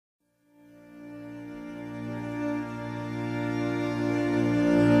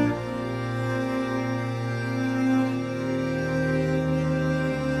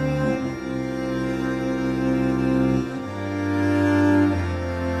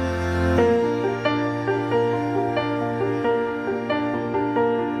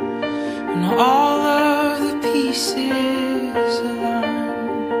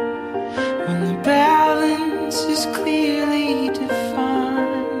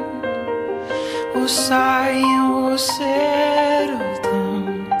sigh and we'll settle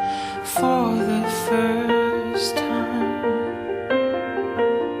down for the first time.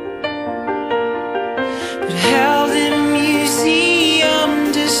 But held in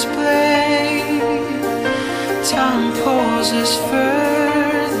museum display, time pulls us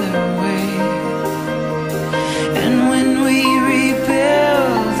further away. And when we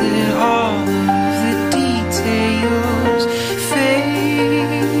rebuild it, all of the details fade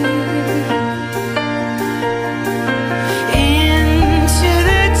into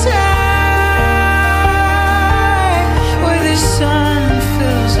the tide where the sun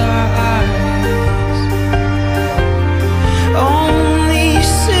fills our eyes. Only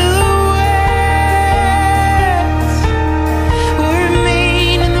silhouettes will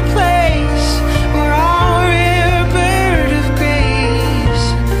remain in the place where our rare bird of grace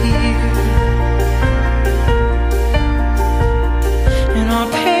appeared. In our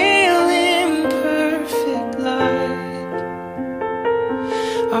pale imperfect light,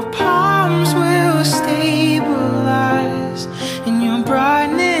 our palms will stabilize, and your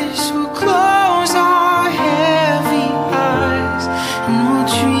brightness will close our heavy eyes, and we'll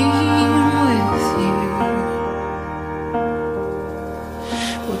dream with you.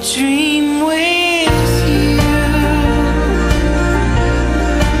 We'll dream with you.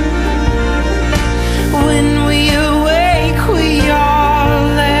 When we awake, we are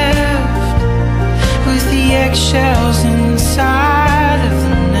left with the eggshells inside of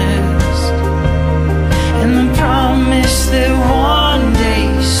the nest, and the promise that one day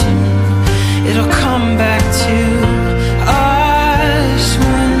soon it'll come back to us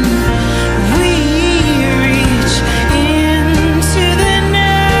when we reach into the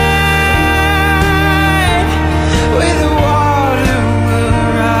night where the water will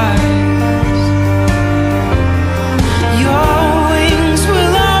rise. Your wings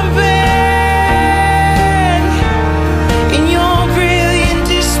will unbend in your brilliant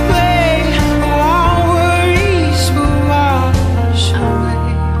display. All worries will wash away.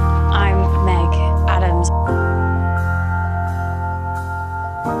 I'm Meg Adams.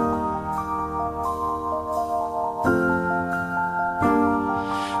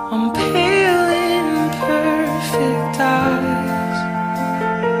 On pale imperfect eyes,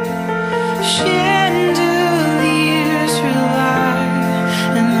 chandeliers rely,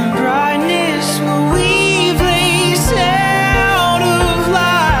 and the brightness will weave lace out of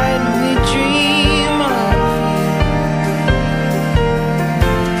light, and we dream of you.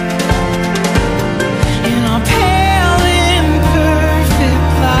 In our pale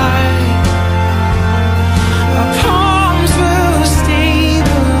imperfect light, our palms will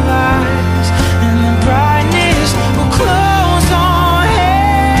stabilize, and the brightness will close our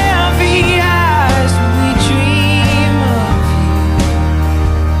heavy eyes when we dream of you.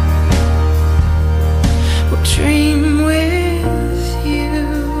 We'll dream with you.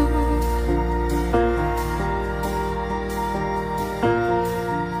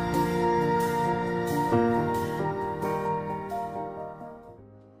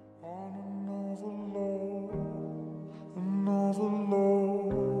 Another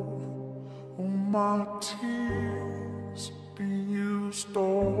love, all my tears be used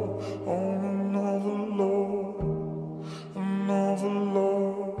all on another love,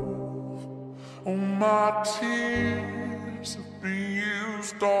 all my tears have been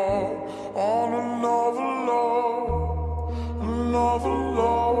used all on another